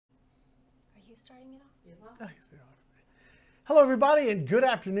you starting it off? Yeah. Hello, everybody, and good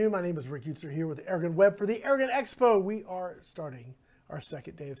afternoon. My name is Rick Utzer here with AirgunWeb for the Airgun Expo. We are starting our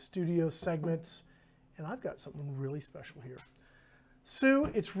second day of studio segments, and I've got something really special here.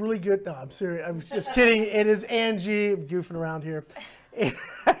 Sue, it's really good. No, I'm serious. I'm just kidding. It is Angie. I'm goofing around here.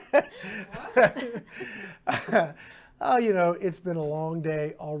 Oh, you know, it's been a long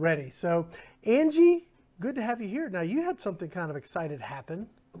day already. So, Angie, good to have you here. Now, you had something kind of exciting happen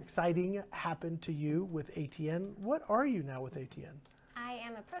to you with ATN. What are you now with ATN? I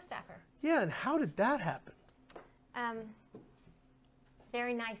am a pro staffer. Yeah, and how did that happen?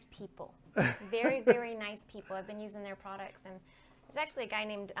 Very nice people. Very, very nice people. I've been using their products, and there's actually a guy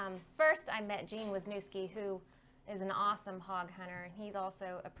named, first I met Gene Wisniewski, who is an awesome hog hunter, and he's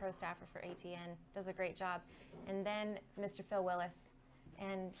also a pro staffer for ATN, does a great job. And then Mr. Phil Willis,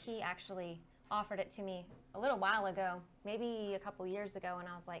 and he actually offered it to me a little while ago, maybe a couple years ago, and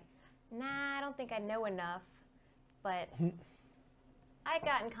I was like, nah, I don't think I know enough. But I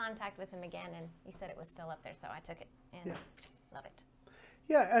got in contact with him again, and he said it was still up there, so I took it, and love it.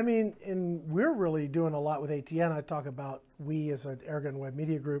 Yeah, I mean, and we're really doing a lot with ATN. I talk about we as an AirgunWeb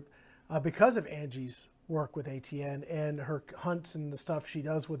media group because of Angie's work with ATN and her hunts and the stuff she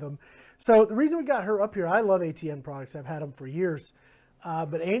does with them. So the reason we got her up here, I love ATN products. I've had them for years.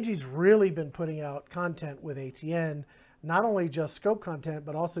 But Angie's really been putting out content with ATN, not only just scope content,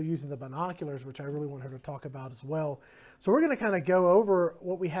 but also using the binoculars, which I really want her to talk about as well. So we're going to kind of go over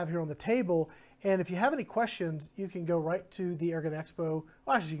what we have here on the table. And if you have any questions, you can go right to the Airgun Expo.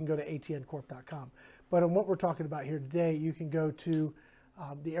 Well, actually, you can go to atncorp.com. But on what we're talking about here today, you can go to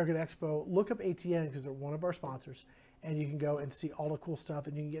the Airgun Expo, look up ATN because they're one of our sponsors, and you can go and see all the cool stuff,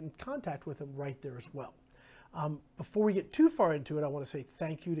 and you can get in contact with them right there as well. Before we get too far into it, I want to say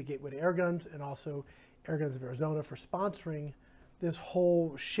thank you to Gateway to Airguns and also AirGuns of Arizona for sponsoring this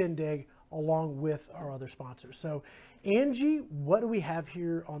whole shindig along with our other sponsors. So, Angie, what do we have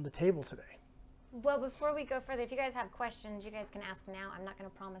here on the table today? Well, before we go further, if you guys have questions, you guys can ask now. I'm not going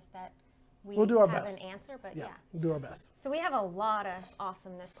to promise that we'll do our have best. An answer, but yeah. We'll do our best. So we have a lot of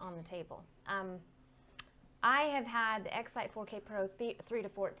awesomeness on the table. I have had the X-Lite 4K Pro 3 to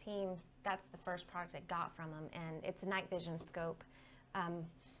 14. That's the first product I got from them, and it's a night vision scope.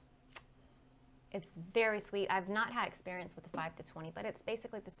 It's very sweet. I've not had experience with the 5 to 20, but it's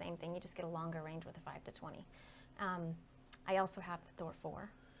basically the same thing. You just get a longer range with the 5 to 20. I also have the Thor 4,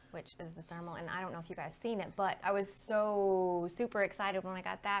 which is the thermal, and I don't know if you guys seen it, but I was so super excited when I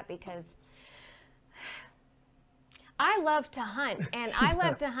got that because I love to hunt, and I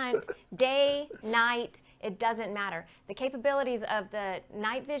love to hunt day, night, it doesn't matter. The capabilities of the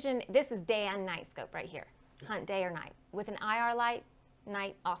night vision, this is day and night scope right here. Hunt day or night. With an IR light,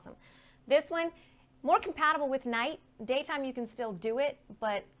 night, awesome. This one, more compatible with night. Daytime you can still do it,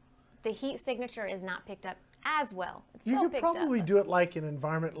 but the heat signature is not picked up as well. It's still you could probably do it like an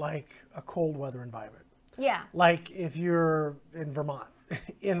environment like a cold weather environment. Yeah. Like if you're in Vermont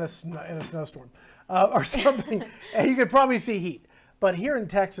in a snowstorm or something, and you could probably see heat. But here in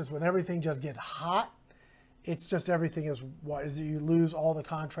Texas, when everything just gets hot, it's just everything is you lose all the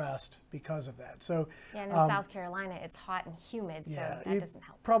contrast because of that. So yeah, and in South Carolina, it's hot and humid, so that doesn't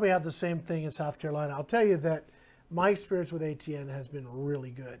help. Probably have the same thing in South Carolina. I'll tell you that my experience with ATN has been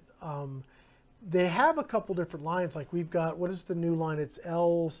really good. They have a couple different lines. Like we've got, what is the new line? It's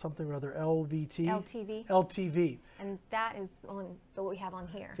L something or other, LVT? LTV. LTV. And that is on what we have on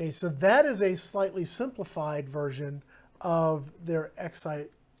here. Okay, so that is a slightly simplified version of their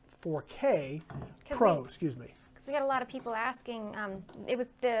X-Lite 4K Pro, excuse me. Because we had a lot of people asking,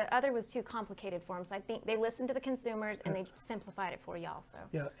 the other was too complicated for them, so I think they listened to the consumers and they simplified it for y'all. So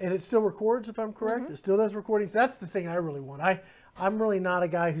yeah, and it still records, if I'm correct. It still does recordings. That's the thing I really want. I'm really not a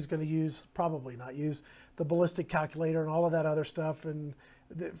guy who's going to probably not use the ballistic calculator and all of that other stuff. And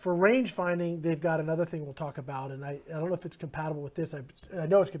for range finding, they've got another thing we'll talk about, and I don't know if it's compatible with this. I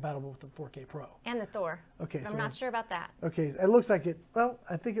know it's compatible with the 4K Pro. And the Thor. Okay, I'm not sure about that. Okay, it looks like it, well,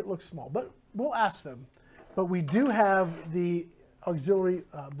 I think it looks small, but we'll ask them. But we do have the auxiliary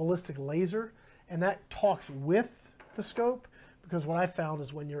ballistic laser, and that talks with the scope, because what I found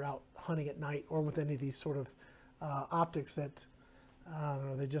is when you're out hunting at night or with any of these sort of optics that, I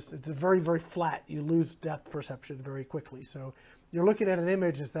don't know, it's very, very flat. You lose depth perception very quickly. So you're looking at an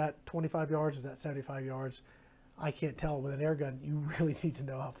image, is that 25 yards, is that 75 yards? I can't tell. With an air gun, you really need to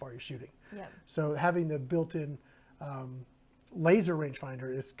know how far you're shooting. Yep. So having the built-in laser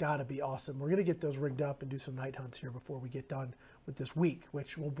rangefinder has got to be awesome. We're going to get those rigged up and do some night hunts here before we get done with this week,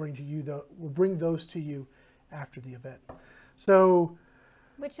 which we'll bring to you. We'll bring those to you after the event. So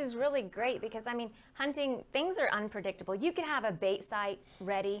Which is really great because, I mean, hunting, things are unpredictable. You can have a bait site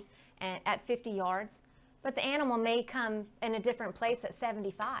ready at 50 yards, but the animal may come in a different place at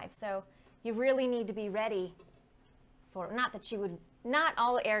 75. So you really need to be ready for, not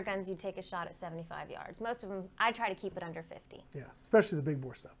all air guns you take a shot at 75 yards. Most of them, I try to keep it under 50. Yeah, especially the big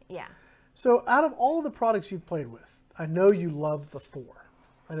bore stuff. Yeah. So out of all of the products you've played with, I know you love the 4.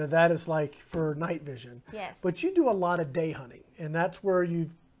 I know that is like for night vision. Yes. But you do a lot of day hunting, and that's where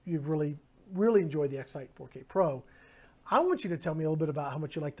you've really enjoyed the X-Sight 4K Pro. I want you to tell me a little bit about how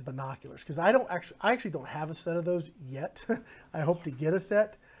much you like the binoculars, because I actually don't have a set of those yet. I hope to get a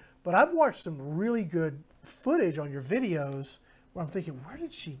set, but I've watched some really good footage on your videos where I'm thinking, where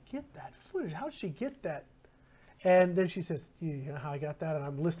did she get that footage? How did she get that? And then she says, you know how I got that? And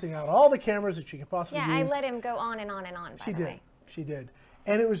I'm listing out all the cameras that she could possibly use. Yeah, I let him go on and on and on, by the way. She did.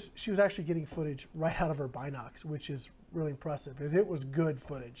 And she was actually getting footage right out of her binocs, which is really impressive because it was good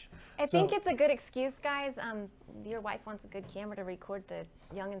footage. I think it's a good excuse, guys. Your wife wants a good camera to record the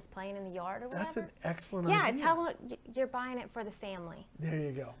youngins playing in the yard or whatever. That's an excellent idea. Yeah, tell them you're buying it for the family. There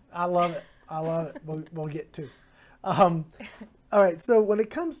you go. I love it. I love it. We'll get to. All right. So when it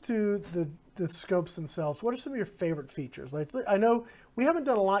comes to the scopes themselves, what are some of your favorite features? I know we haven't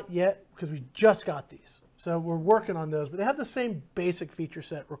done a lot yet because we just got these. So we're working on those, but they have the same basic feature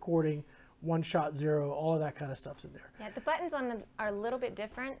set, recording, 1-shot, 0, all of that kind of stuff's in there. Yeah, the buttons are a little bit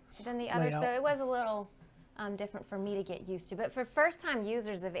different than the others, so it was a little different for me to get used to. But for first-time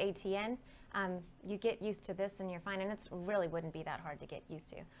users of ATN, you get used to this and you're fine, and it really wouldn't be that hard to get used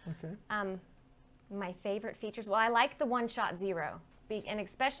to. Okay. My favorite features, well, I like the 1-shot 0, and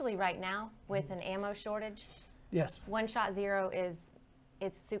especially right now with an ammo shortage. Yes. 1-shot 0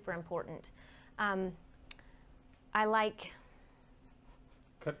 it's super important. I like.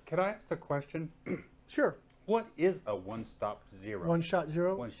 Could I ask a question? Sure. What is a 1-stop 0? 1-shot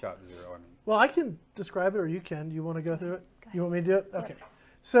 0? 1-shot 0, I mean. Well, I can describe it, or you can. You want to go through it? Go You want me to do it? Yep. Okay.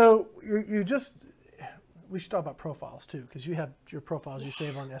 So we should talk about profiles too, because you have your profiles you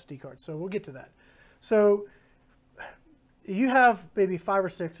save on SD cards. So we'll get to that. So you have maybe 5 or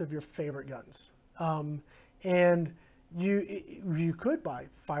 6 of your favorite guns, and you could buy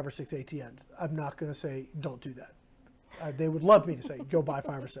 5 or 6 ATNs. I'm not going to say don't do that. They would love me to say go buy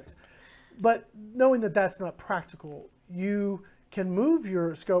 5 or 6, but knowing that that's not practical, you can move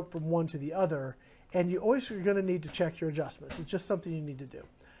your scope from one to the other, and you always are going to need to check your adjustments. It's just something you need to do.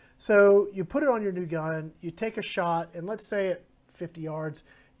 So you put it on your new gun, you take a shot, and let's say at 50 yards,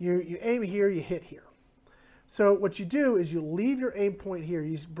 you aim here, you hit here. So what you do is you leave your aim point here.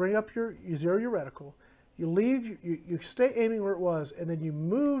 You bring up you zero your reticle. You stay aiming where it was, and then you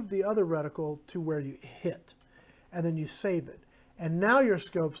move the other reticle to where you hit, and then you save it. And now your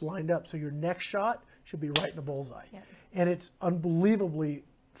scope's lined up, so your next shot should be right in the bullseye. Yep. And it's unbelievably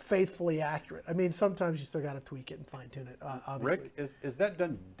faithfully accurate. I mean, sometimes you still got to tweak it and fine tune it, obviously. Rick, is that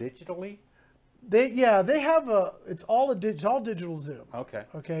done digitally? They have it's all digital zoom. Okay.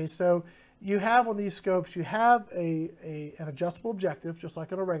 Okay, so you have on these scopes, you have an adjustable objective, just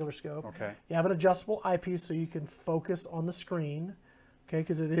like on a regular scope. Okay. You have an adjustable eyepiece so you can focus on the screen, okay,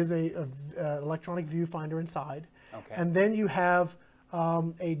 because it is a electronic viewfinder inside. Okay. And then you have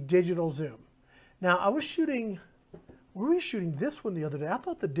a digital zoom. Now, were we shooting this one the other day? I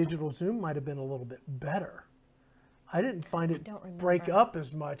thought the digital zoom might have been a little bit better. I didn't find it break up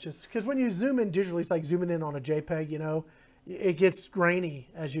as much. It's because when you zoom in digitally, it's like zooming in on a JPEG, you know. It gets grainy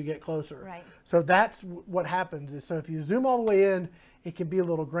as you get closer. Right. So that's what happens. So if you zoom all the way in, it can be a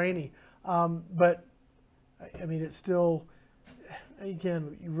little grainy. But, I mean, it's still,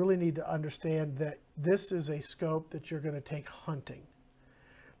 again, you really need to understand that this is a scope that you're going to take hunting.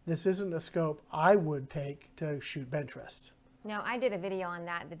 This isn't a scope I would take to shoot bench rest. No, I did a video on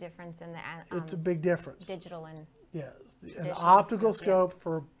that, the difference in the it's a big difference. digital and an optical scope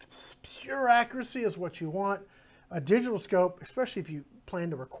for pure accuracy is what you want. A digital scope, especially if you plan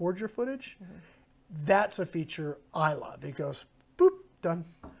to record your footage, that's a feature I love. It goes, boop, done.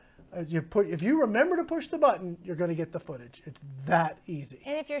 If you remember to push the button, you're going to get the footage. It's that easy.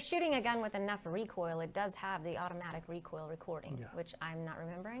 And if you're shooting a gun with enough recoil, it does have the automatic recoil recording, which I'm not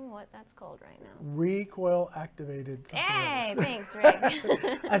remembering what that's called right now. Recoil activated. Hey, thanks,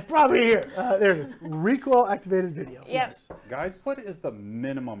 Rick. That's probably here. There it is. Recoil activated video. Yep. Yes. Guys, what is the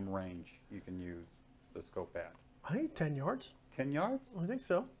minimum range you can use the scope at? I think 10 yards. 10 yards? I think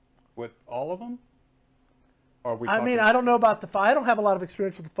so. With all of them? Or are we I mean, I don't know about the 5. I don't have a lot of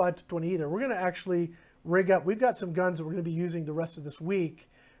experience with the 5 to 20 either. We're going to actually rig up. We've got some guns that we're going to be using the rest of this week,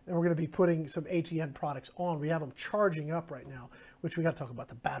 and we're going to be putting some ATN products on. We have them charging up right now, which we got to talk about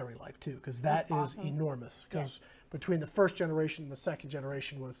the battery life too, because that is enormous. Because between the first generation and the second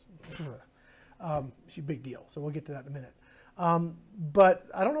generation was a big deal. So we'll get to that in a minute. But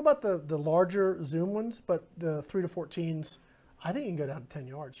I don't know about the larger zoom ones, but the 3 to 14s, I think you can go down to 10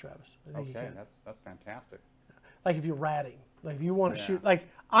 yards, Travis. I think you Okay, can. that's fantastic. Like if you're ratting, like if you want to shoot, like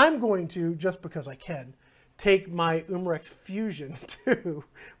I'm going to, just because I can, take my Umrex Fusion 2,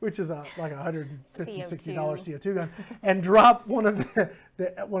 which is like $150, $60 CO2 gun, and drop one of the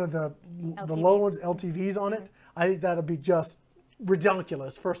low ones, LTVs on it. I think that'll be just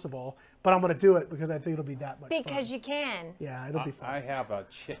ridiculous, first of all, but I'm going to do it because I think it'll be that much fun. Because you can. Yeah, it'll be fun. I have a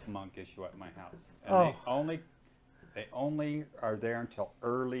chipmunk issue at my house, and they only are there until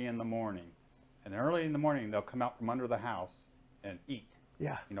early in the morning. And early in the morning, they'll come out from under the house and eat.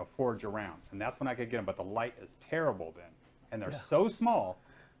 Yeah. You know, forage around, and that's when I could get them. But the light is terrible then, and they're so small.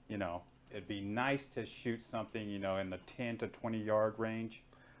 You know, it'd be nice to shoot something, you know, in the 10 to 20 yard range.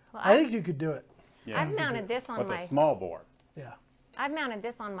 Well, I think you could do it. Yeah. I've mounted this on With my a small bore. Yeah. I've mounted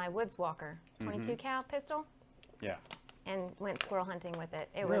this on my Woods Walker 22 cal pistol, Yeah. and went squirrel hunting with it.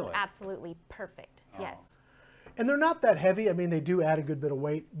 It was Really? absolutely perfect. Yes. And they're not that heavy. I mean, they do add a good bit of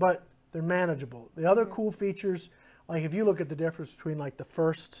weight, but they're manageable. The other cool features, like if you look at the difference between like the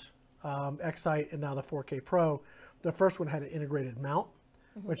first X-Sight and now the 4K Pro, the first one had an integrated mount,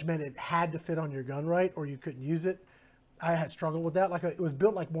 which meant it had to fit on your gun right or you couldn't use it. I had struggled with that. Like it was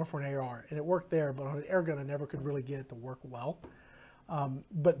built like more for an AR, and it worked there, but on an air gun, I never could really get it to work well.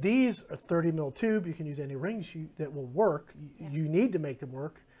 But these are 30 mil tube. You can use any rings that will work. You need to make them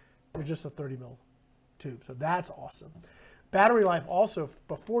work. They're just a 30 mil tube, so that's awesome. Battery life also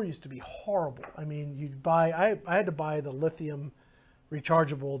before used to be horrible. I mean, you'd buy, I had to buy the lithium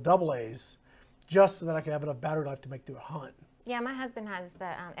rechargeable AA's just so that I could have enough battery life to make through a hunt. Yeah, my husband has the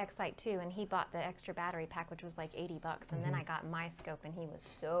X-Sight too, and he bought the extra battery pack, which was like $80, and then I got my scope, and he was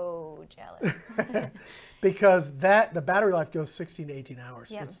so jealous. Because the battery life goes 16 to 18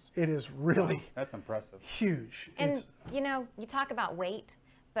 hours. Yep. It is really Wow, that's impressive. huge. And you know, you talk about weight,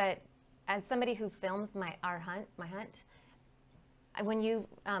 but as somebody who films my hunt, when you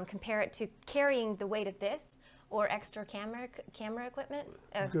compare it to carrying the weight of this or extra camera equipment,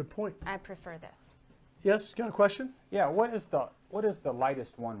 Good point. I prefer this. Yes, you got a question? Yeah. What is the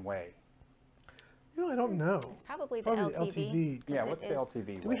lightest one weigh? You know, I don't know. It's probably the Probably LTV. Yeah. it What's the is-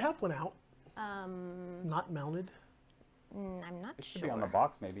 LTV? Do we weigh? have one out? Not mounted? I'm not It should sure. be on the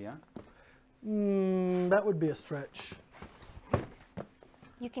box, maybe, huh? That would be a stretch.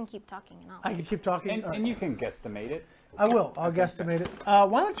 You can keep talking, and I can keep talking. And you can guesstimate it. I will. I'll guesstimate it. Why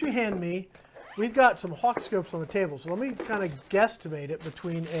don't you hand me? We've got some Hawk scopes on the table, so let me kind of guesstimate it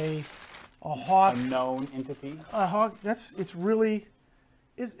between a Hawk. A known entity. A Hawk. It's really.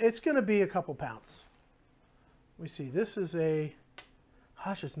 It's going to be a couple pounds. We see. This is a.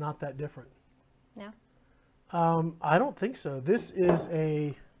 Gosh, it's not that different. No. I don't think so. This is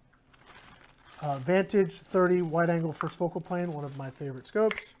a Vantage 30 wide angle first focal plane, one of my favorite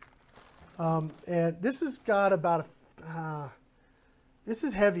scopes. And this has got about this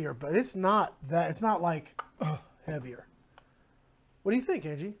is heavier, but it's not that. It's not like heavier. What do you think,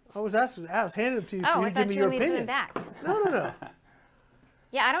 Angie? I was handing them to you for you I to give thought me you your wanted me to put opinion. it back. No.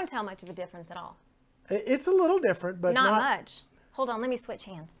 Yeah, I don't tell much of a difference at all. It's a little different, but Not much. Hold on, let me switch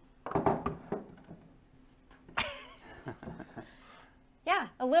hands. Yeah,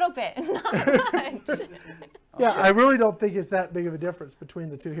 a little bit, not much. Yeah, I really don't think it's that big of a difference between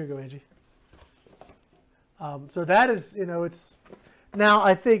the two. Here you go, Angie. So that is, it's, now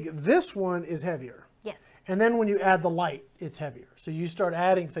I think this one is heavier. Yes. And then when you add the light, it's heavier. So you start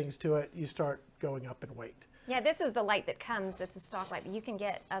adding things to it, you start going up in weight. Yeah, this is the light that comes, that's a stock light. You can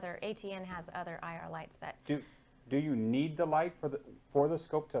get ATN has other IR lights that. Do you need the light for the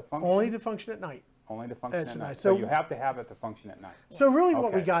scope to function? Only to function at night. Only to function That's at night. nice. So So- you have to have it to function at night. So really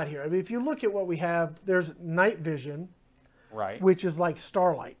what we Okay. got here, I mean, if you look at what we have, there's night vision, Right. which is like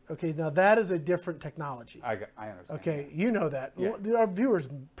starlight. Okay, now that is a different technology. I understand. Okay, you know that. Yeah. Our viewers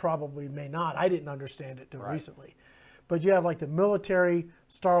probably may not. I didn't understand it till recently. But you have like the military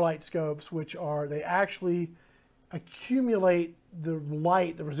starlight scopes, which are, they actually accumulate the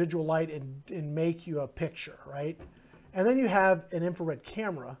light, the residual light, and make you a picture, right? And then you have an infrared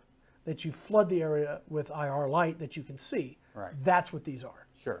camera that you flood the area with IR light that you can see. Right. That's what these are.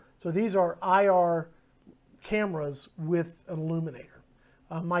 Sure. So these are IR cameras with an illuminator.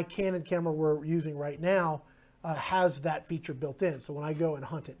 My Canon camera we're using right now has that feature built in. So when I go and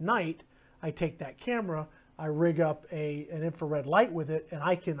hunt at night, I take that camera, I rig up an infrared light with it, and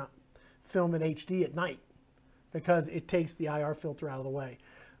I can film in HD at night because it takes the IR filter out of the way.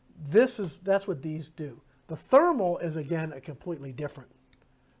 That's what these do. The thermal is, again, a completely different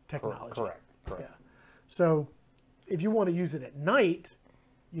technology. Correct. Yeah. So if you want to use it at night,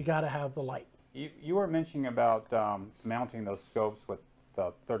 you got to have the light. You were mentioning about mounting those scopes with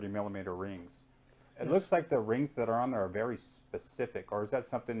the 30mm rings. It looks like the rings that are on there are very specific, or is that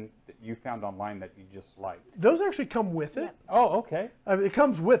something that you found online that you just liked? Those actually come with it. Yep. Oh, okay. I mean, it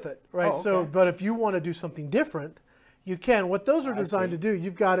comes with it, right? Oh, okay. So, but if you want to do something different, you can. What those are designed to do,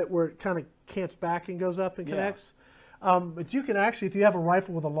 you've got it where it kind of cants back and goes up and connects. But you can actually, if you have a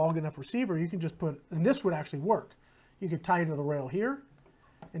rifle with a long enough receiver, you can just put, and this would actually work. You could tie it to the rail here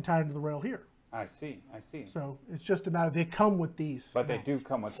and tie it to the rail here. I see, I see. So it's just a matter, they come with these. But they mounts. do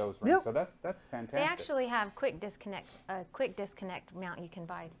come with those rings, Yep. so that's fantastic. They actually have quick disconnect mount you can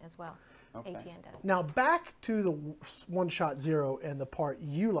buy as well. Okay. ATN does. Now back to the One-Shot Zero and the part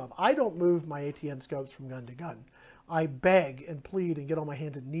you love. I don't move my ATN scopes from gun to gun. I beg and plead and get on my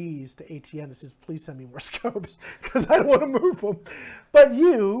hands and knees to ATN and says, please send me more scopes because I don't want to move them. But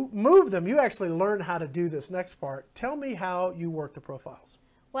you move them. You actually learn how to do this next part. Tell me how you work the profiles.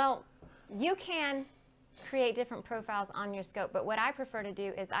 Well, you can create different profiles on your scope, but what I prefer to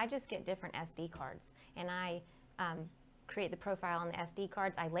do is I just get different SD cards and I create the profile on the SD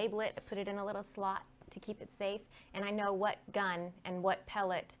cards. I label it, I put it in a little slot to keep it safe, and I know what gun and what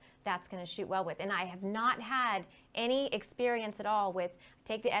pellet that's going to shoot well with. And I have not had any experience at all with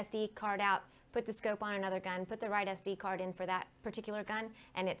take the SD card out, put the scope on another gun, put the right SD card in for that particular gun,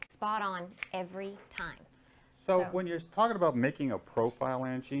 and it's spot on every time. So when you're talking about making a profile,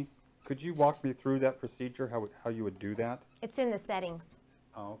 Angie, could you walk me through that procedure, how you would do that? It's in the settings.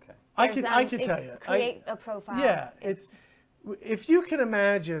 Oh, okay. I can tell you. Create a profile. Yeah, if you can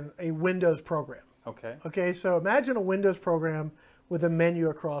imagine a Windows program. Okay. Okay, so imagine a Windows program with a menu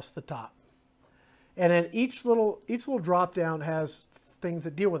across the top. And then each little drop down has things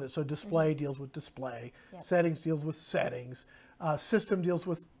that deal with it. So display deals with display, settings deals with settings, system deals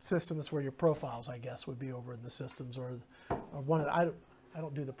with system. That's where your profiles, I guess, would be over in the systems or one of the, I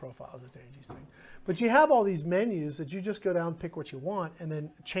don't do the profiles, it's Angie's thing. But you have all these menus that you just go down, pick what you want, and then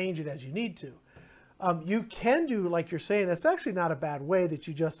change it as you need to. You can do, like you're saying, that's actually not a bad way that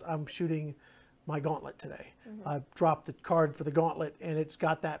you just, I'm shooting my gauntlet today. I dropped the card for the gauntlet and it's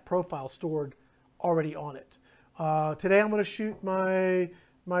got that profile stored already on it. Today I'm going to shoot my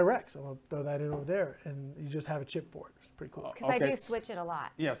Rex. I'm going to throw that in over there and you just have a chip for it. It's pretty cool. Because I do switch it a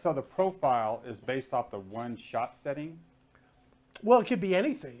lot. Yeah, so the profile is based off the one-shot setting? Well, it could be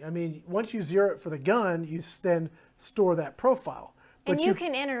anything. I mean, once you zero it for the gun, you then store that profile. But And you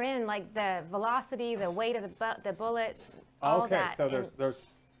can enter in like the velocity, the weight of the bullet, all that. Okay, so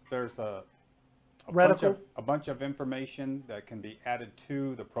there's a bunch of information that can be added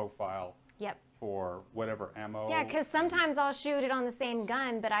to the profile. Yep. For whatever ammo. Yeah, because sometimes I'll shoot it on the same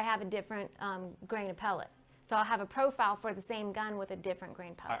gun, but I have a different grain of pellet. So I'll have a profile for the same gun with a different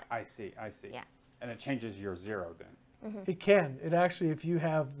grain pellet. I see. Yeah. And it changes your zero then. It can. It actually, if you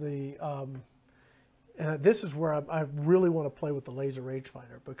have the, and this is where I really want to play with the laser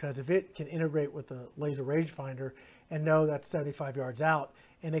rangefinder, because if it can integrate with the laser rangefinder and know that's 75 yards out,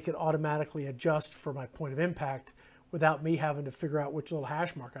 and it can automatically adjust for my point of impact without me having to figure out which little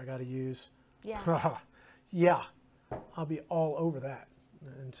hash mark I got to use. Yeah. Yeah, I'll be all over that.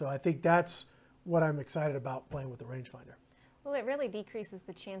 And so I think that's what I'm excited about playing with the rangefinder. Well, it really decreases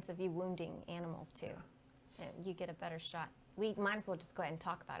the chance of you wounding animals too. You get a better shot. We might as well just go ahead and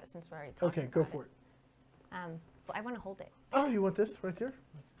talk about it since we're already talking about it. Okay, go for it. Well, I want to hold it. Oh, you want this right there?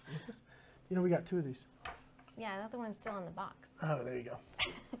 You know, we got two of these. Yeah, the other one's still in the box. Oh, there you go.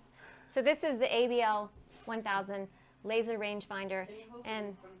 So this is the ABL 1000 laser rangefinder,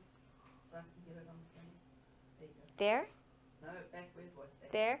 and so I can get it on the camera. There you go. there, No, back where it was.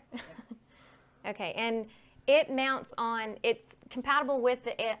 there. Okay, and it mounts on. It's compatible with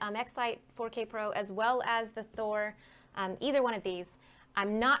the X-Sight 4K Pro as well as the Thor. Either one of these.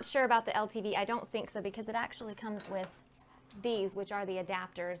 I'm not sure about the LTV. I don't think so because it actually comes with these, which are the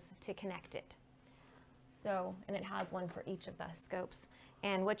adapters to connect it. So, and it has one for each of the scopes.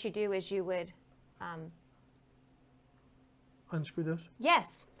 And what you do is you would, Unscrew those?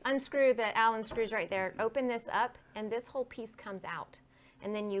 yes, unscrew the Allen screws right there, open this up, and this whole piece comes out.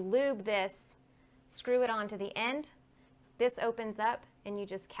 And then you lube this, screw it onto the end. This opens up, and you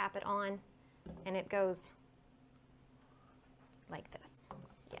just cap it on, and it goes like this.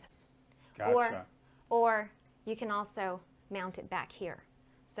 Yes. Gotcha. Or you can also mount it back here.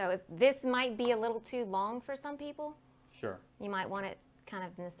 So if this might be a little too long for some people, Sure. you might want it kind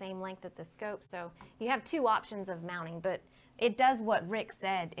of in the same length of the scope. So you have two options of mounting, but it does what Rick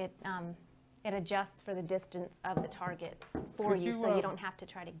said. It adjusts for the distance of the target for Could you, you, so you don't have to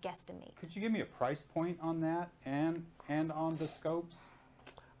try to guesstimate. Could you give me a price point on that and on the scopes?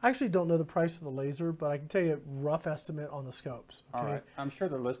 I actually don't know the price of the laser, but I can tell you a rough estimate on the scopes. All right. I'm sure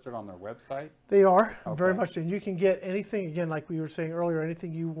they're listed on their website. They are, very Okay. much. And you can get anything, again, like we were saying earlier,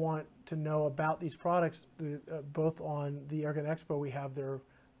 anything you want to know about these products, both on the Airgun Expo, we have their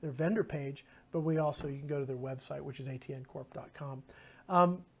vendor page, but we also, you can go to their website, which is atncorp.com.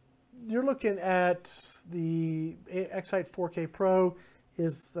 You're looking at the Excite 4K Pro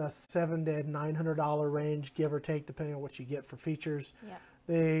is $700 to $900 range, give or take, depending on what you get for features. Yep.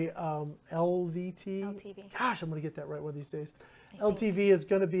 The LVT, LTV. gosh, I'm going to get that right one of these days. I think. LTV is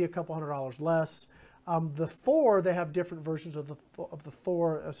going to be a couple $100 less. The Thor, they have different versions of the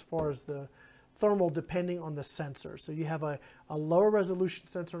Thor as far as the thermal, depending on the sensor. So you have a lower resolution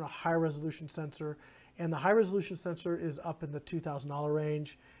sensor and a high resolution sensor, and the high resolution sensor is up in the $2,000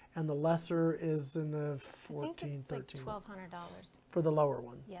 range, and the lesser is in the I think it's like $1,400, $1,200. for the lower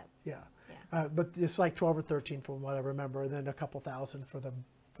one. Yep. Yeah. Yeah. But it's like 12 or 13 from what I remember, and then a couple thousand for the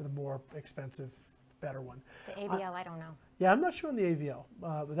more expensive, better one. The AVL, I don't know. Yeah, I'm not sure on the AVL,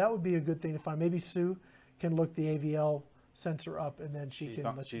 but that would be a good thing to find. Maybe Sue can look the AVL sensor up, and then she can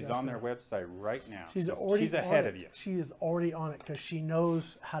let you She's guys on know. their website right now. She's already She's ahead on of it. you. She is already on it because she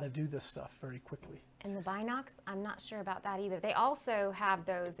knows how to do this stuff very quickly. And the Binox, I'm not sure about that either. They also have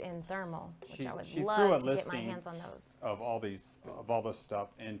those in thermal, which I would She threw a love to get my listing hands on those. of all this stuff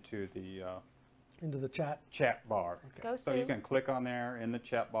into the Into the chat. chat bar. Go So you Sue. can click on there in the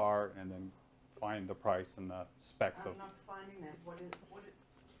chat bar and then find the price and the specs of. I'm not finding that. What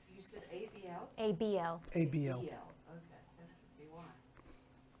you said AVL? ABL. ABL. Okay, that should be why.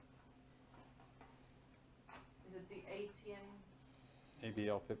 Is it the ATN?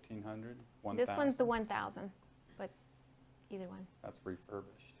 ABL 1500, 1000. This one's the 1000, but either one. That's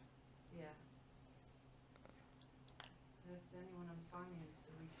refurbished. Yeah. That's the only one I'm finding is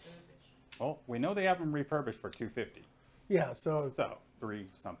the refurbished. Well, we know they have them refurbished for 250. Yeah, so So 3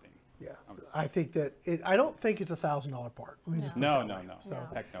 something. yeah, so I think that I don't think it's $1,000 part. Let me just put it No, that no, way. no. So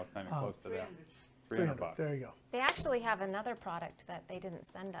Heck no, it's not even close to that. 300. 300 bucks. There you go. They actually have another product that they didn't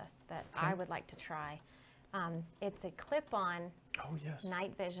send us that I would like to try. It's a clip-on Oh yes.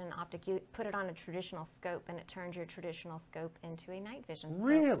 night vision optic. You put it on a traditional scope and it turns your traditional scope into a night vision scope.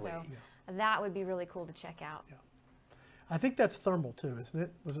 Really? So that would be really cool to check out. Yeah. I think that's thermal too, isn't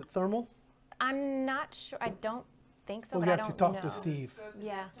it? Was it thermal? I'm not sure. I don't think so, We'll but I have don't to talk know. to Steve.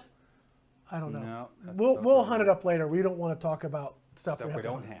 Yeah. I don't know. No, that's We'll no hunt it up later. We don't want to talk about stuff Stuff we to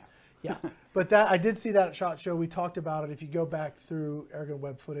don't hunt. have. Yeah, but that I did see that at SHOT Show. We talked about it. If you go back through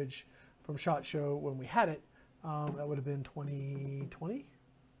AirgunWeb footage from SHOT Show when we had it, that would have been 2020. Is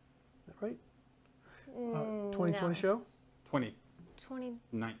that right? 2020 no. show.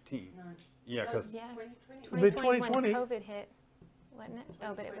 2019. 20, Yeah, because yeah. 2020? Mid- 2020 2020. when COVID hit, wasn't it?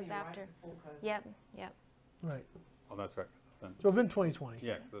 Oh, but it was 2020, right after. before COVID. Yep, yep. Right. oh, that's right. That's So it's been 2020.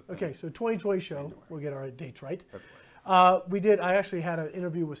 yeah. That's in Okay, so 2020 show. January. We'll get our dates right. February. I actually had an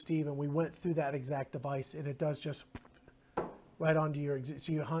interview with Steve, and we went through that exact device, and it does just right onto your.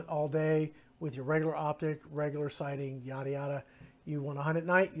 So you hunt all day with your regular optic, regular sighting, yada yada. You want to hunt at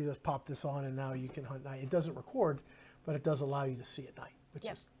night, you just pop this on, and now you can hunt at night. It doesn't record, but it does allow you to see at night, which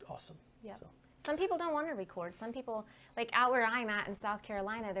Yep. is awesome. Yep. So, Some people don't want to record. Some people, like out where I'm at in South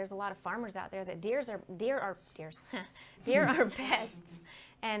Carolina, there's a lot of farmers out there that deer are pests,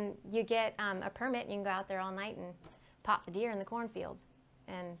 and you get a permit, and you can go out there all night and pop the deer in the cornfield,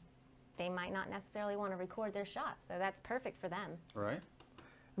 and they might not necessarily want to record their shots, so that's perfect for them. Right.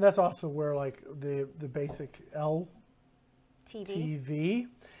 and that's also where like the basic TV. LTV.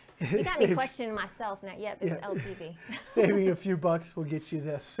 You got me questioning myself now. Yep, it's Yeah. LTV. Saving a few bucks will get you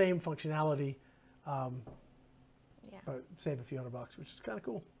the same functionality, Yeah. but save a few $100, which is kind of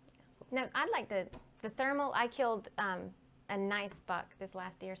cool. No, I'd like to, the thermal, I killed a nice buck this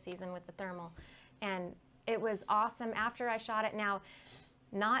last deer season with the thermal, and it was awesome after I shot it. Now,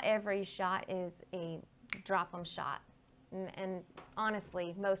 not every shot is a drop 'em shot, and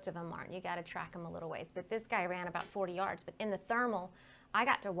honestly, most of them aren't. You got to track them a little ways, but this guy ran about 40 yards, but in the thermal, I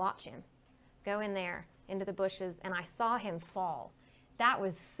got to watch him go in there into the bushes, and I saw him fall. That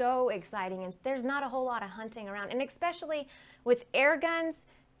was so exciting, and there's not a whole lot of hunting around, and especially with air guns,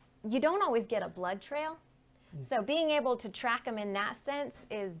 you don't always get a blood trail. So being able to track them in that sense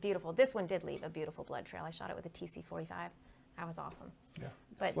is beautiful. This one did leave a beautiful blood trail. I shot it with a TC-45. That was awesome. Yeah,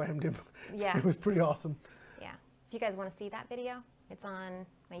 But- slammed him. Yeah. It was pretty awesome. Yeah. If you guys want to see that video, it's on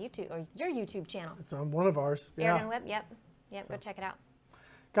my YouTube, or your YouTube channel. It's on one of ours. Yeah. AirgunWeb, yep. Yep, go check it out.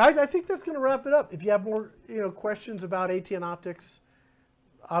 Guys, I think that's going to wrap it up. If you have more, questions about ATN Optics,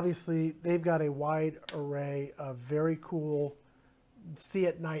 obviously they've got a wide array of very cool see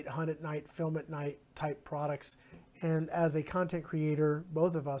at night, hunt at night, film at night type products. And as a content creator,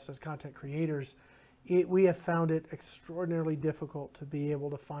 both of us as content creators, we have found it extraordinarily difficult to be able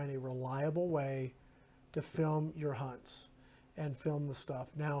to find a reliable way to film your hunts and film the stuff.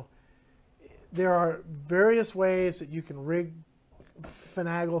 Now, there are various ways that you can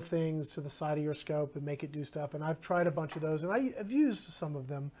finagle things to the side of your scope and make it do stuff. And I've tried a bunch of those, and I've used some of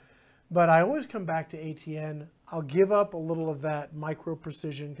them. But I always come back to ATN. I'll give up a little of that micro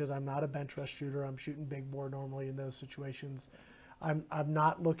precision because I'm not a bench rest shooter. I'm shooting big bore normally in those situations. I'm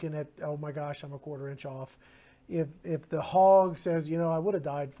not looking at, oh my gosh, I'm a 1/4 inch off. If the hog says, you know, I would have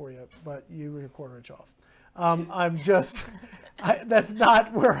died for you, but you were a 1/4 inch off. I'm just, that's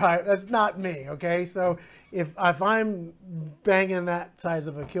not me, okay? So if I'm banging that size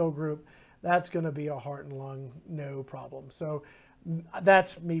of a kill group, that's gonna be a heart and lung no problem. So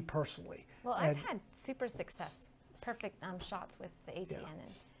that's me personally. Well, I've had super success, perfect shots with the ATN. Yeah.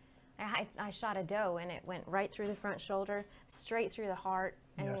 And I shot a doe and it went right through the front shoulder, straight through the heart,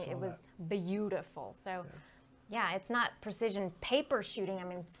 and Yeah, it was beautiful. So yeah, it's not precision paper shooting. I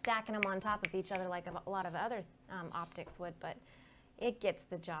mean, stacking them on top of each other like a lot of other optics would, but it gets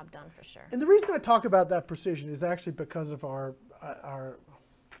the job done for sure. And the reason I talk about that precision is actually because of our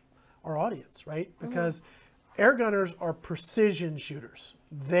audience, right? Because air gunners are precision shooters.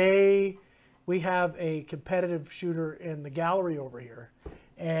 We have a competitive shooter in the gallery over here,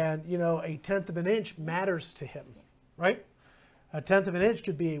 and you know, a 1/10 of an inch matters to him, right? A 1/10 of an inch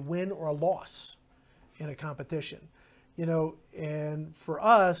could be a win or a loss in a competition, you know. And for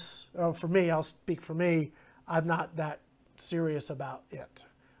us, for me, I'll speak for me, I'm not that serious about it.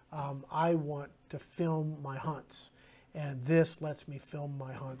 I want to film my hunts, and this lets me film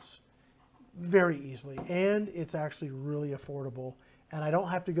my hunts very easily, and it's actually really affordable, and I don't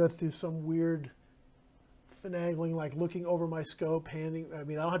have to go through some weird finagling like looking over my scope, I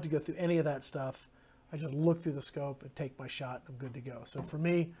don't have to go through any of that stuff. I just look through the scope and take my shot, and I'm good to go. So for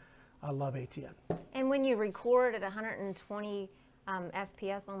me, I love ATN. And when you record at 120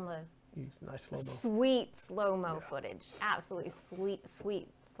 FPS on the Nice slow-mo. sweet slow-mo footage, absolutely sweet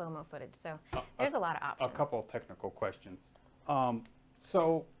slow-mo footage. So there's a lot of options. A couple technical questions.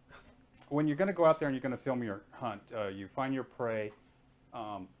 So when you're going to go out there and you're going to film your hunt, you find your prey,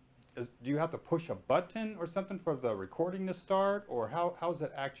 do you have to push a button or something for the recording to start, or how is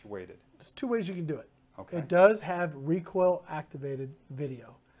it actuated? There's 2 ways you can do it. Okay. It does have recoil activated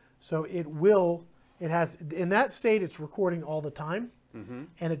video. So it has, in that state, it's recording all the time,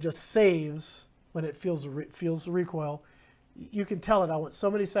 and it just saves when it feels the recoil. You can tell it, I want so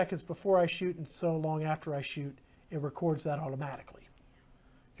many seconds before I shoot and so long after I shoot. It records that automatically.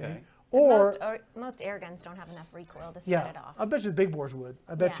 Okay. Or most air guns don't have enough recoil to set it off. I bet you the big bores would.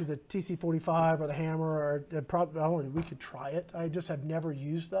 I bet you the TC-45 or the Hammer, or probably we could try it. I just have never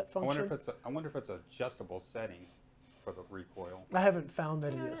used that function. I wonder if it's an adjustable setting for the recoil. I haven't found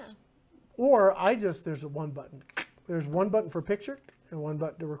that it is. Or there's one button. There's one button for picture and one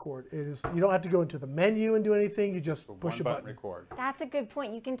button to record. It is, you don't have to go into the menu and do anything. You just push a button. Record. That's a good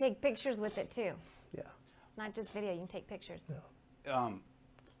point. You can take pictures with it too. Yeah. Not just video, you can take pictures. Yeah.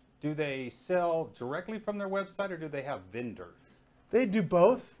 Do they sell directly from their website, or do they have vendors? They do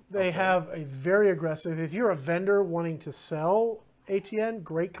both. They have a very aggressive, if you're a vendor wanting to sell ATN,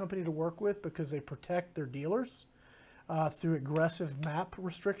 great company to work with because they protect their dealers through aggressive map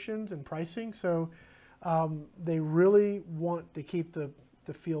restrictions and pricing. So they really want to keep the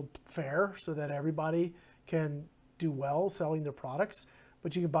field fair so that everybody can do well selling their products.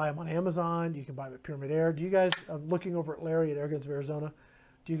 But you can buy them on Amazon, you can buy them at Pyramid Air. Do you guys, I'm looking over at Larry at Airguns of Arizona,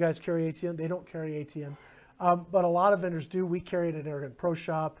 do you guys carry ATN? They don't carry ATN, but a lot of vendors do. We carry it at Airgun Pro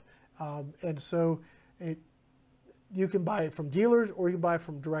Shop, and so you can buy it from dealers or you can buy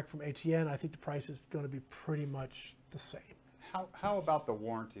it direct from ATN. I think the price is going to be pretty much the same. How about the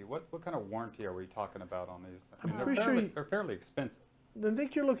warranty? What kind of warranty are we talking about on these? I mean, I'm pretty sure they're fairly expensive. I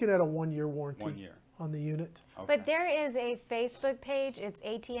think you're looking at a 1-year warranty. 1 year. On the unit. Okay. But there is a Facebook page. It's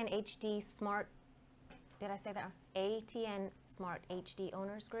ATN HD Smart. Did I say that? ATN Smart HD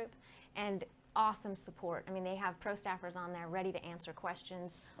Owners Group, and awesome support. I mean, they have pro staffers on there ready to answer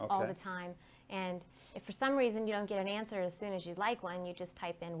questions all the time. And if for some reason you don't get an answer as soon as you'd like one, you just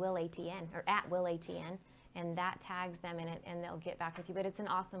type in Will ATN or at Will ATN, and that tags them in it, and they'll get back with you. But it's an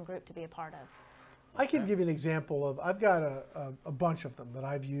awesome group to be a part of. I can give you an example of, I've got a bunch of them that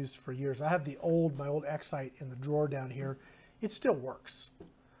I've used for years. I have my old X-Sight in the drawer down here. It still works,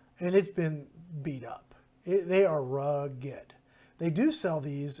 and it's been beat up. They are rugged. They do sell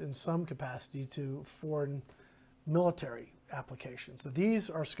these in some capacity to foreign military applications. So these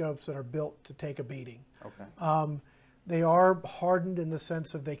are scopes that are built to take a beating. Okay. They are hardened in the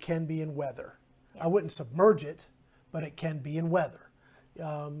sense of they can be in weather. Yeah. I wouldn't submerge it, but it can be in weather.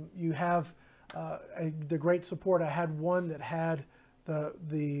 You have the great support. I had one that had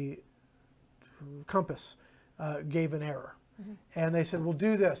the compass gave an error. And they said, well,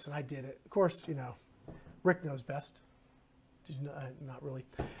 do this. And I did it. Of course, you know, Rick knows best. Did you know? Not really.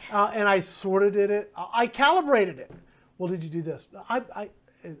 And I sort of did it. I calibrated it. Well, did you do this? I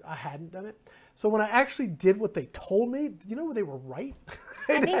hadn't done it. So when I actually did what they told me, you know, they were right.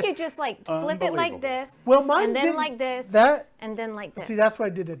 I think you just like flip it like this, Well, mine and then didn't- like this, that- and then like this. See, that's what I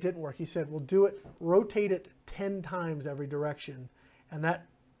did. It didn't work. He said, well, do it, rotate it 10 times every direction, and that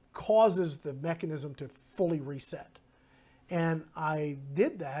causes the mechanism to fully reset. And I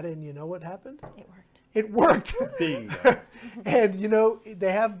did that, and you know what happened? It worked. It worked. Bingo. And you know,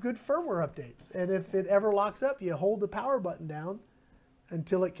 they have good firmware updates. And if it ever locks up, you hold the power button down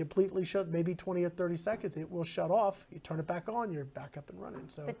until it completely shuts, maybe 20 or 30 seconds, it will shut off. You turn it back on, you're back up and running.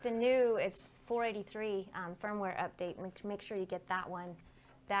 So. But the new, it's 483 firmware update. Make sure you get that one.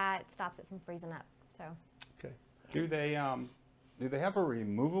 That stops it from freezing up. So. Okay. Do they have a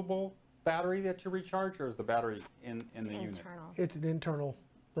removable battery that you recharge, or is the battery in the unit? Internal. It's an internal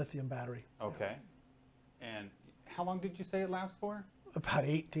lithium battery. Okay. And how long did you say it lasts for? About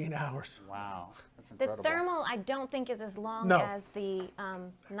 18 hours. Wow, that's The incredible. thermal, I don't think is as long No. as the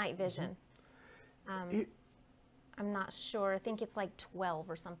night vision. I'm not sure. I think it's like 12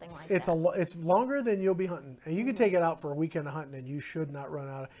 or something like It's that. it's longer than you'll be hunting, and you can take it out for a weekend of hunting, and you should not run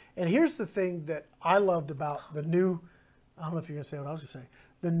out. And here's the thing that I loved about the new. I don't know if you're gonna say what I was gonna say.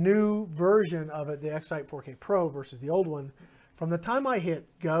 The new version of it, the X-Sight 4K Pro versus the old one. From the time I hit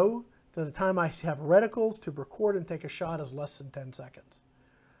go to the time I have reticles to record and take a shot is less than 10 seconds.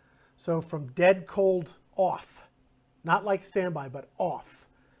 So from dead cold off, not like standby, but off,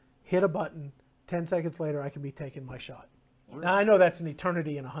 hit a button. 10 seconds later, I can be taking my shot. Now, I know that's an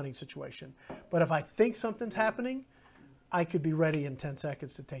eternity in a hunting situation, but if I think something's happening, I could be ready in 10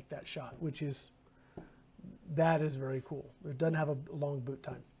 seconds to take that shot, that is very cool. It doesn't have a long boot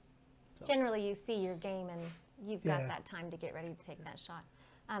time. Generally, you see your game and you've got Yeah. that time to get ready to take that shot.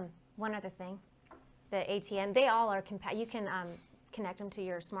 One other thing, the ATN, they all are you can connect them to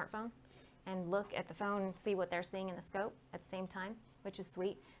your smartphone and look at the phone and see what they're seeing in the scope at the same time, which is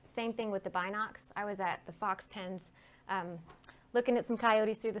sweet. Same thing with the binocs. I was at the Fox Pens looking at some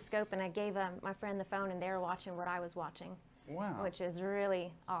coyotes through the scope, and I gave my friend the phone, and they were watching what I was watching. Wow. Which is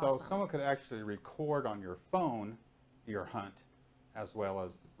really awesome. So someone could actually record on your phone your hunt, as well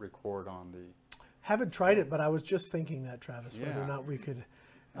as record on the. Haven't tried it, but I was just thinking that, Travis, whether or Yeah. not we could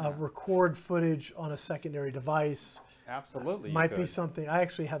record footage on a secondary device. Absolutely. you Might be could. something. I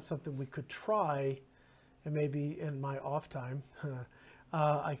actually have something we could try, and maybe in my off time,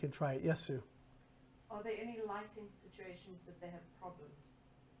 I can try it. Yes, Sue. Are there any lighting situations that they have problems?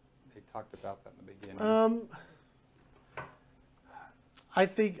 They talked about that in the beginning. I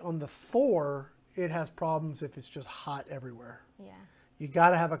think on the Thor, it has problems if it's just hot everywhere. Yeah. You got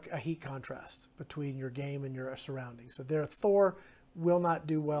to have a heat contrast between your game and your surroundings. So their Thor will not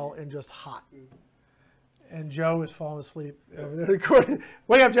do well in just hot. And Joe is falling asleep over there recording.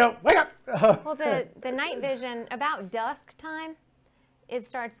 Wake up, Joe! Wake up! Well, the night vision, about dusk time, it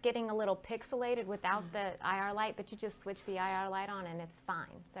starts getting a little pixelated without the IR light, but you just switch the IR light on and it's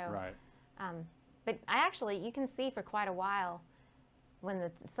fine. So, Right. But you can see for quite a while when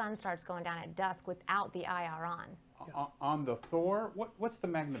the sun starts going down at dusk without the IR on. On the Thor, what's the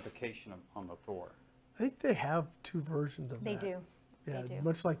magnification on the Thor? I think they have two versions of They that. do. Yeah, They do.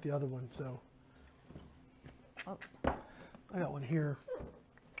 much like the other one. So Oops. I got one here.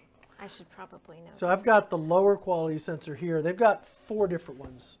 I should probably know. So I've got the lower quality sensor here. They've got 4 different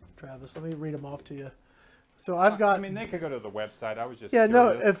ones, Travis. Let me read them off to you. So I've got. I mean, they could go to the website. I was just. Yeah,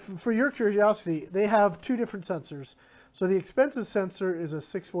 no. curious. If for your curiosity, they have 2 different sensors. So the expensive sensor is a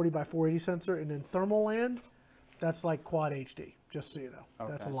 640 by 480 sensor, and in thermal land, that's like quad HD. Just so you know,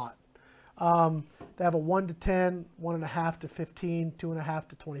 that's a Okay. lot. They have a 1 to 10, 1.5 to 15, 2.5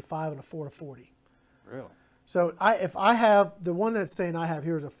 to 25, and a 4 to 40. Really? So if I have the one that's saying I have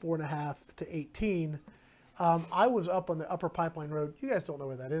here is a 4.5 to 18. I was up on the Upper Pipeline Road. You guys don't know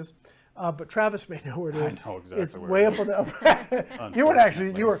where that is, but Travis may know where it is. I know exactly it's where way it up on the upper. You weren't actually.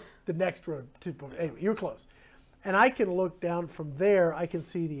 You Unfortunately. were the next road. Anyway, you were close. And I can look down from there. I can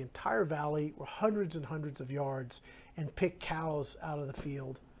see the entire valley, or hundreds and hundreds of yards, and pick cows out of the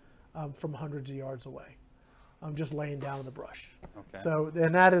field from hundreds of yards away. I'm just laying down in the brush. Okay. So,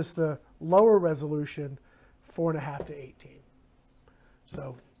 and that is the lower resolution, 4.5 to 18.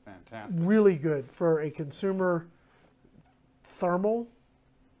 So Fantastic. really good for a consumer thermal.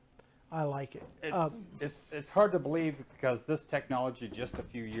 I like it. It's hard to believe because this technology just a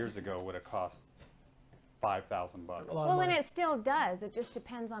few years ago would have cost $5,000. Well, and it still does. It just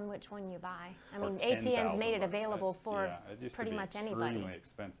depends on which one you buy. I mean, ATN's made it available for pretty much anybody. Extremely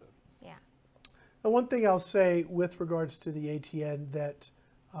expensive. Yeah. And one thing I'll say with regards to the ATN that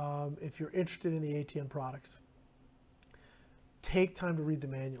if you're interested in the ATN products, take time to read the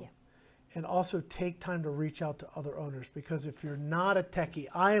manual. Yeah. And also take time to reach out to other owners, because if you're not a techie,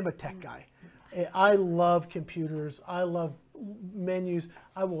 I am a tech guy. I love computers. I love menus.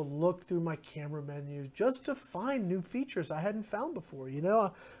 I will look through my camera menus just to find new features I hadn't found before. You know,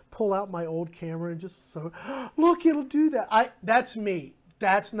 I pull out my old camera and just look, it'll do that. That's me.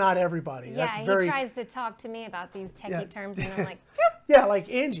 That's not everybody. Yeah, That's he tries to talk to me about these techie terms, and I'm like, yeah, like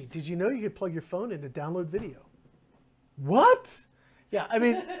Angie, did you know you could plug your phone in to download video? What? Yeah, I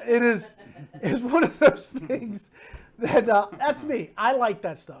mean, it's one of those things that, that's me. I like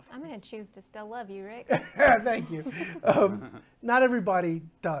that stuff. I'm going to choose to still love you, Rick. Thank you. Not everybody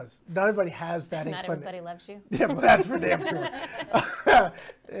does. Not everybody has that Not everybody loves you. Yeah, well, that's for damn sure.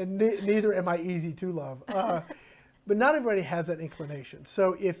 And neither am I easy to love. But not everybody has that inclination.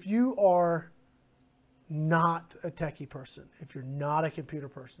 So if you are not a techie person, if you're not a computer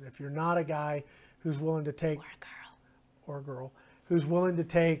person, if you're not a guy who's willing to take, or a girl, who's willing to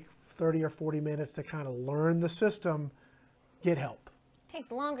take 30 or 40 minutes to kind of learn the system, get help. It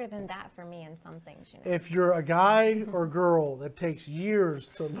takes longer than that for me in some things, you know. If you're a guy or girl that takes years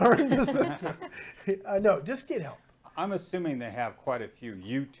to learn the system, no, just get help. I'm assuming they have quite a few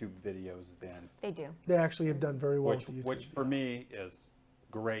YouTube videos then. They do. They actually have done very well with the YouTube. Which for me is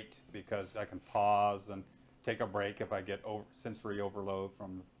great because I can pause and take a break if I get sensory overload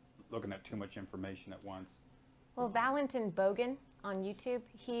from looking at too much information at once. Well, Valentin Bogan on YouTube,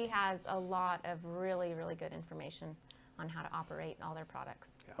 he has a lot of really, really good information on how to operate all their products.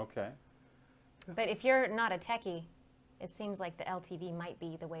 Okay. But if you're not a techie, it seems like the LTV might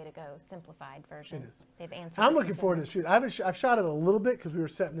be the way to go, simplified version. It is. They've answered. I'm looking forward to shoot. I've shot it a little bit because we were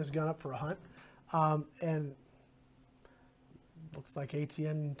setting this gun up for a hunt, and looks like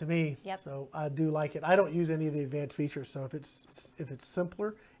ATN to me. Yep. So I do like it. I don't use any of the advanced features, so if it's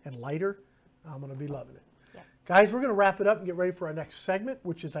simpler and lighter, I'm going to be loving it. Yep. Guys, we're going to wrap it up and get ready for our next segment,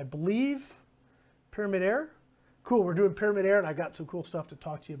 which is, I believe, Pyramid Air. Cool. We're doing Pyramid Air, and I got some cool stuff to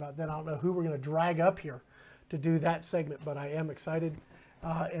talk to you about. Then I don't know who we're going to drag up here to do that segment, but I am excited,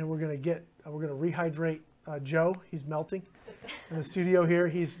 and we're going to rehydrate Joe. He's melting in the studio here.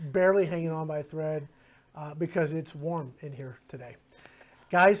 He's barely hanging on by a thread because it's warm in here today.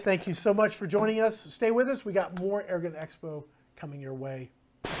 Guys, thank you so much for joining us. Stay with us. We got more Airgun Expo coming your way.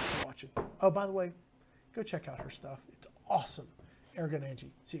 Thanks for watching. Oh, by the way, go check out her stuff. It's awesome. Airgun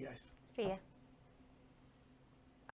Angie. See you guys. See ya.